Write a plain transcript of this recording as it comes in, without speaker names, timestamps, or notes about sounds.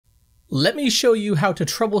let me show you how to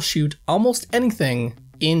troubleshoot almost anything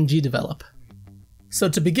in GDevelop. So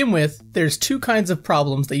to begin with, there's two kinds of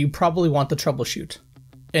problems that you probably want to troubleshoot.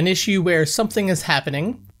 An issue where something is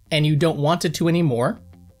happening and you don't want it to anymore,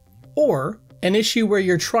 or an issue where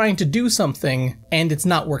you're trying to do something and it's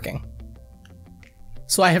not working.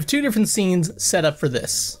 So I have two different scenes set up for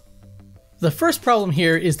this. The first problem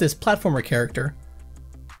here is this platformer character,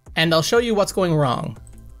 and I'll show you what's going wrong.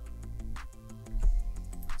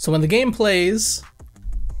 So when the game plays,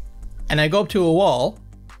 and I go up to a wall,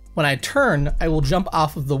 when I turn, I will jump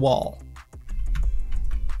off of the wall.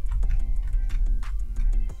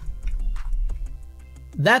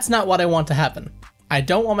 That's not what I want to happen. I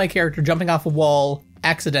don't want my character jumping off a wall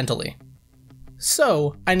accidentally.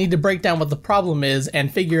 So I need to break down what the problem is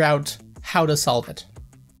and figure out how to solve it.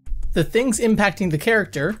 The things impacting the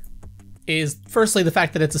character is firstly the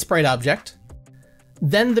fact that it's a sprite object,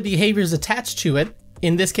 then the behaviors attached to it.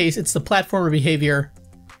 In this case, it's the platformer behavior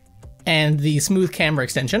and the smooth camera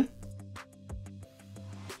extension,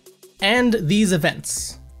 and these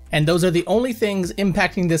events. And those are the only things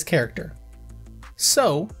impacting this character.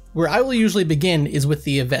 So where I will usually begin is with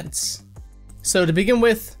the events. So to begin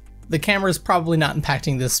with, the camera is probably not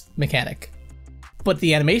impacting this mechanic, but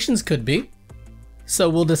the animations could be. So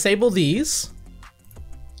we'll disable these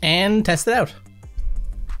and test it out.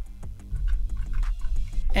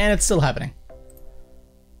 And it's still happening.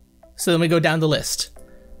 So then we go down the list.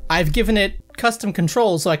 I've given it custom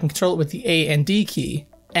controls so I can control it with the A and D key,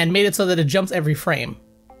 and made it so that it jumps every frame.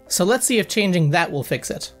 So let's see if changing that will fix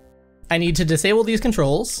it. I need to disable these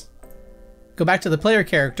controls, go back to the player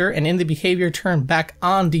character, and in the behavior turn back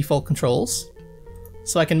on default controls,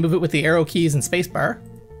 so I can move it with the arrow keys and spacebar.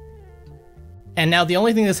 And now the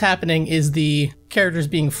only thing that's happening is the characters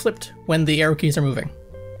being flipped when the arrow keys are moving.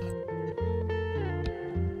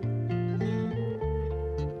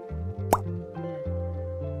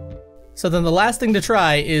 So then the last thing to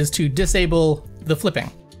try is to disable the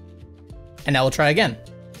flipping. And now we'll try again.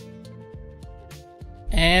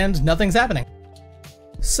 And nothing's happening.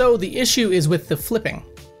 So the issue is with the flipping.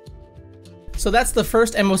 So that's the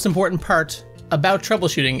first and most important part about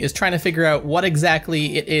troubleshooting, is trying to figure out what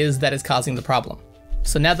exactly it is that is causing the problem.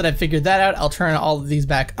 So now that I've figured that out, I'll turn all of these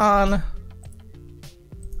back on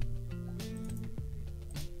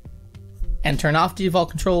and turn off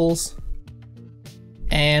default controls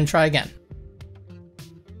and try again.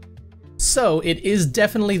 So it is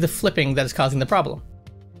definitely the flipping that is causing the problem.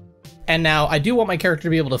 And now I do want my character to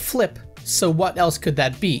be able to flip, so what else could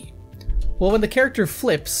that be? Well, when the character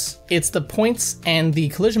flips, it's the points and the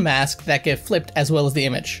collision mask that get flipped as well as the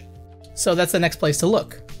image. So that's the next place to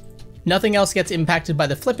look. Nothing else gets impacted by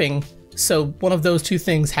the flipping, so one of those two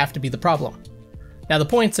things have to be the problem. Now the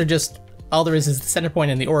points are just, all there is the center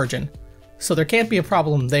point and the origin, so there can't be a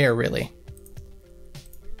problem there really.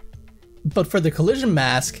 But for the collision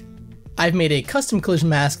mask, I've made a custom collision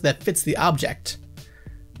mask that fits the object,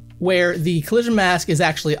 where the collision mask is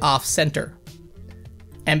actually off-center.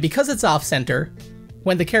 And because it's off-center,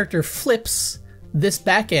 when the character flips, this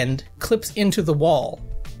back end clips into the wall,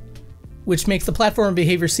 which makes the platformer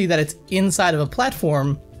behavior see that it's inside of a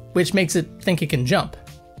platform, which makes it think it can jump.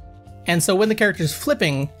 And so when the character's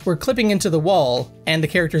flipping, we're clipping into the wall, and the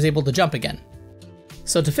character is able to jump again.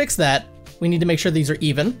 So to fix that, we need to make sure these are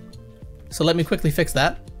even. So let me quickly fix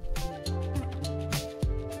that.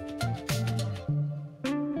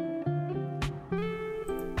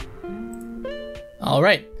 All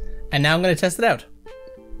right, and now I'm going to test it out.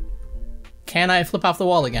 Can I flip off the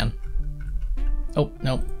wall again? Oh,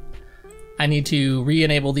 no. I need to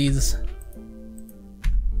re-enable these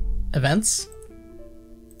events.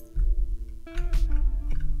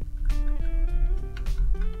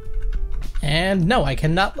 And no, I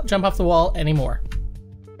cannot jump off the wall anymore.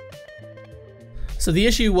 So the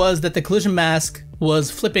issue was that the collision mask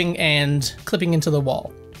was flipping and clipping into the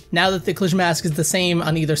wall. Now that the collision mask is the same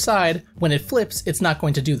on either side, when it flips, it's not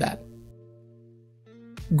going to do that.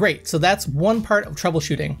 Great, so that's one part of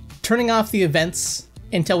troubleshooting. Turning off the events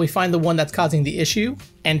until we find the one that's causing the issue,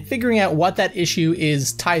 and figuring out what that issue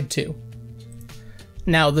is tied to.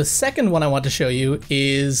 Now the second one I want to show you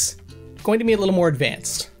is going to be a little more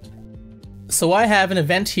advanced. So I have an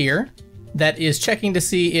event here that is checking to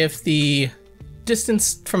see if the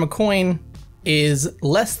distance from a coin is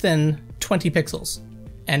less than 20 pixels.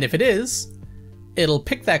 And if it is, it'll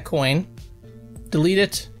pick that coin, delete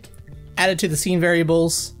it, add it to the scene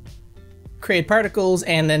variables, create particles,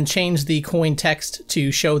 and then change the coin text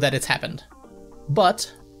to show that it's happened.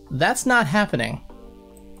 But that's not happening.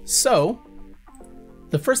 So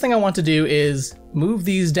the first thing I want to do is move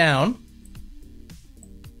these down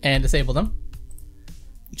and disable them.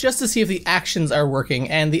 just to see if the actions are working,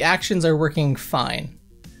 and the actions are working fine.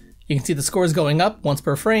 You can see the scores going up once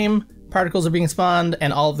per frame, particles are being spawned,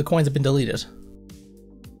 and all of the coins have been deleted.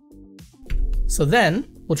 So then,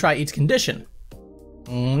 we'll try each condition.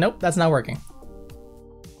 Nope, that's not working.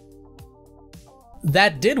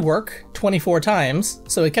 That did work 24 times,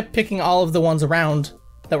 so it kept picking all of the ones around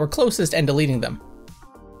that were closest and deleting them.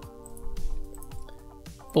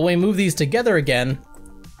 But when we move these together again,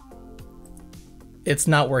 it's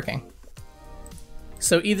not working.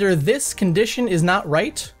 So either this condition is not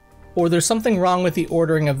right, or there's something wrong with the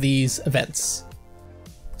ordering of these events.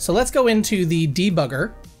 So let's go into the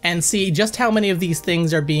debugger and see just how many of these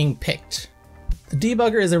things are being picked. The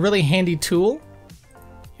debugger is a really handy tool.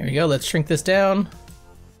 Here we go, let's shrink this down.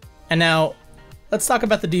 And now, let's talk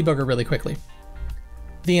about the debugger really quickly.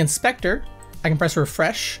 The inspector, I can press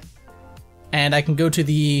refresh, and I can go to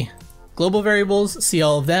the global variables, see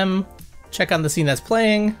all of them, check on the scene that's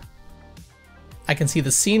playing. I can see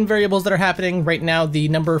the scene variables that are happening. Right now, the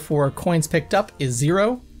number for coins picked up is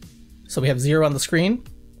 0. So we have 0 on the screen.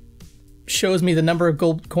 Shows me the number of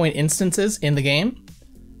gold coin instances in the game.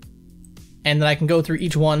 And then I can go through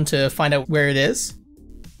each one to find out where it is.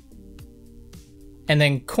 And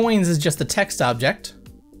then coins is just a text object.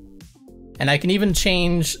 And I can even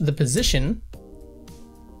change the position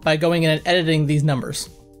by going in and editing these numbers.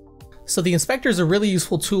 So the inspector is a really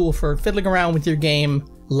useful tool for fiddling around with your game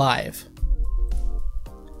live.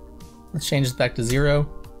 Let's change this back to 0.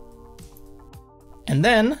 And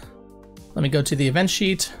then, let me go to the event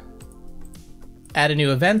sheet, add a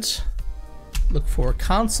new event, look for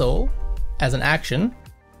console as an action,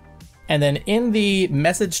 and then in the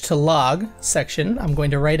message to log section, I'm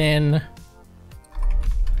going to write in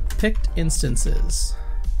picked instances.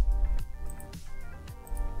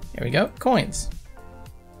 Here we go, coins.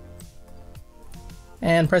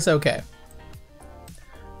 And press OK.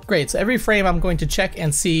 Great, so every frame I'm going to check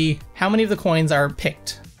and see how many of the coins are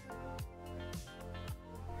picked.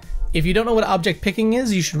 If you don't know what object picking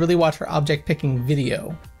is, you should really watch our object picking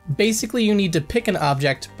video. Basically, you need to pick an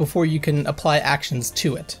object before you can apply actions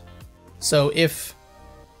to it. So if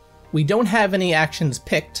we don't have any actions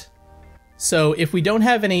picked, so if we don't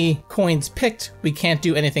have any coins picked, we can't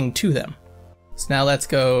do anything to them. So now let's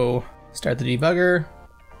go start the debugger.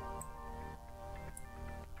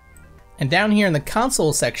 And down here in the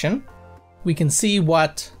console section, we can see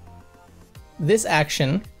what this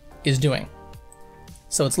action is doing.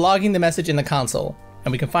 So it's logging the message in the console,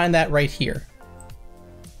 and we can find that right here.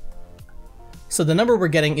 So the number we're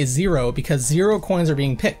getting is 0 because 0 coins are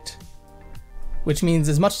being picked, which means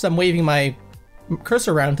as much as I'm waving my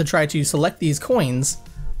cursor around to try to select these coins,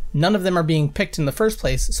 none of them are being picked in the first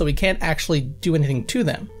place, so we can't actually do anything to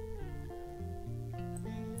them.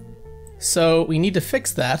 So we need to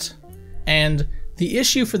fix that. And the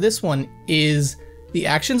issue for this one is the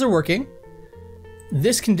actions are working,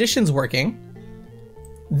 this condition's working,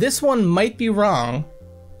 this one might be wrong,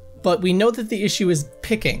 but we know that the issue is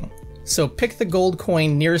picking. So pick the gold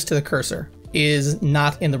coin nearest to the cursor is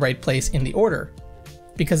not in the right place in the order,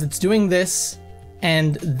 because it's doing this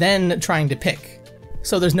and then trying to pick.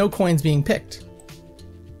 So there's no coins being picked.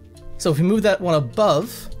 So if we move that one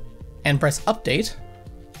above and press update,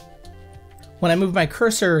 when I move my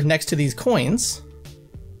cursor next to these coins,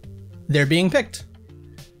 they're being picked.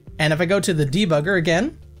 And if I go to the debugger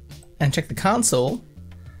again and check the console,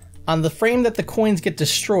 on the frame that the coins get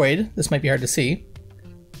destroyed, this might be hard to see,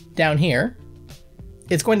 down here,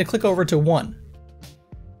 it's going to click over to 1.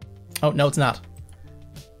 Oh, no, it's not.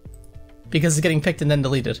 Because it's getting picked and then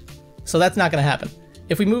deleted. So that's not going to happen.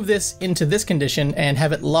 If we move this into this condition and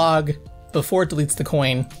have it log before it deletes the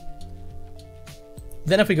coin,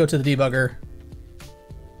 then if we go to the debugger,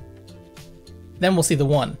 then we'll see the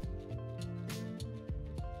 1.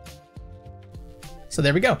 So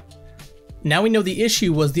there we go. Now we know the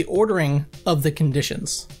issue was the ordering of the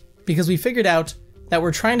conditions, because we figured out that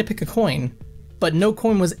we're trying to pick a coin, but no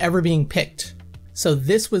coin was ever being picked. So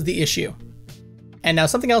this was the issue. And now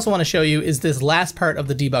something else I want to show you is this last part of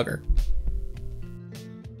the debugger.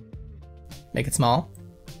 Make it small.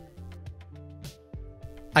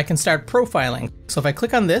 I can start profiling. So if I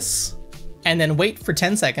click on this and then wait for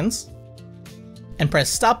 10 seconds and press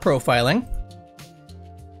stop profiling,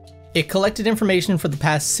 it collected information for the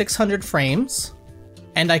past 600 frames,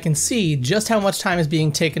 and I can see just how much time is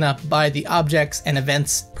being taken up by the objects and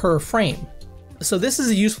events per frame. So this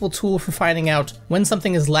is a useful tool for finding out when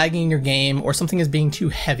something is lagging in your game or something is being too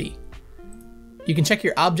heavy. You can check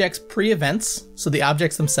your objects pre-events, so the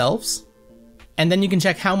objects themselves, and then you can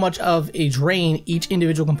check how much of a drain each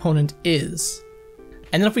individual component is.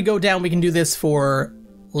 And then if we go down, we can do this for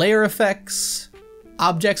layer effects,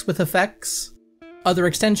 objects with effects, other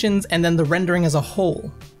extensions, and then the rendering as a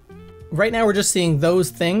whole. Right now we're just seeing those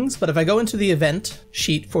things, but if I go into the event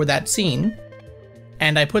sheet for that scene,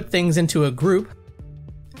 and I put things into a group,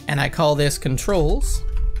 and I call this controls,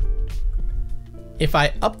 if I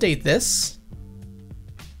update this,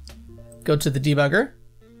 go to the debugger,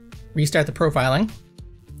 restart the profiling,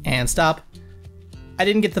 and stop. I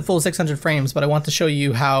didn't get the full 600 frames, but I want to show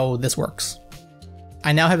you how this works.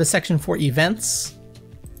 I now have a section for events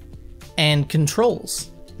and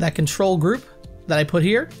controls. That control group that I put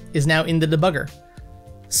here is now in the debugger.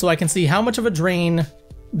 So I can see how much of a drain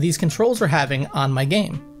these controls are having on my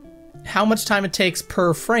game. How much time it takes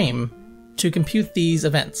per frame to compute these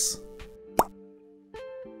events.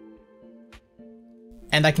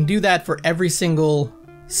 And I can do that for every single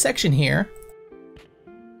section here.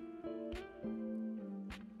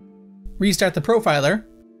 Restart the profiler,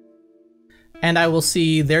 and I will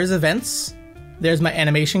see there's events, there's my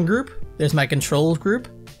animation group, there's my controls group,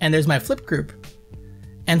 and there's my flip group.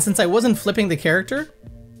 And since I wasn't flipping the character,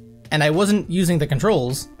 and I wasn't using the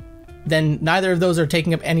controls, then neither of those are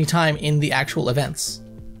taking up any time in the actual events,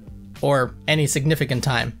 or any significant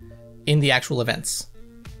time in the actual events.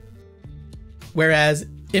 Whereas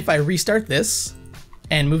if I restart this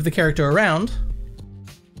and move the character around,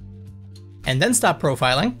 and then stop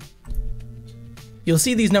profiling, you'll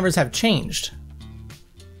see these numbers have changed.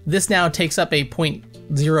 This now takes up a 0.01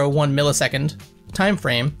 millisecond time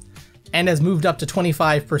frame and has moved up to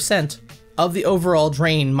 25% of the overall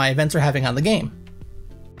drain my events are having on the game.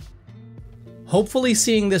 Hopefully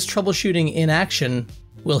seeing this troubleshooting in action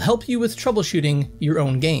will help you with troubleshooting your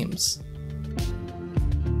own games.